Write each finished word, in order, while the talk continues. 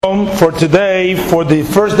For today, for the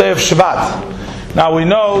first day of Shabbat. Now we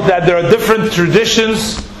know that there are different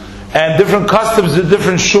traditions and different customs in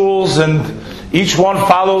different shuls, and each one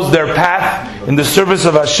follows their path in the service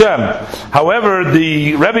of Hashem. However,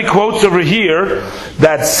 the Rebbe quotes over here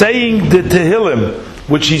that saying the Tehillim,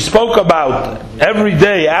 which he spoke about every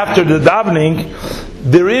day after the davening,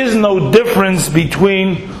 there is no difference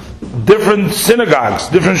between different synagogues,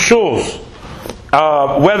 different shuls.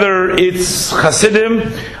 Whether it's Hasidim,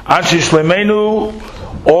 Anshe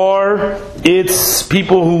Shleimenu, or it's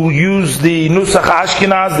people who use the Nusach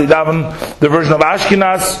Ashkenaz, they daven the version of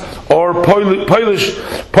Ashkenaz, or Polish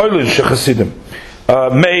Hasidim.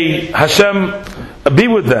 May Hashem be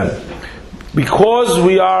with them. Because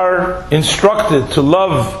we are instructed to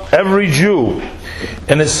love every Jew,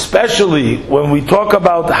 and especially when we talk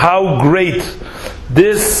about how great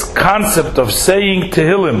this concept of saying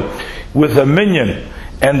Tehillim with a minyan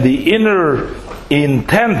and the inner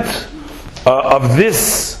intent of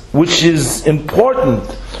this, which is important,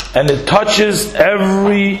 and it touches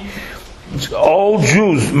all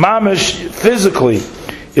Jews, mamish, physically.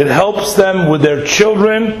 It helps them with their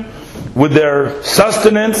children, with their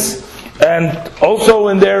sustenance, and also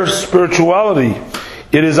in their spirituality.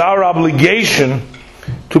 It is our obligation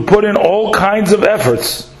to put in all kinds of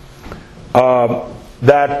efforts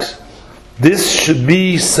that this should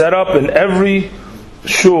be set up in every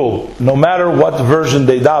shul, no matter what version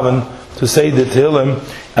they daven, to say the Tehillim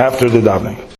after the davening.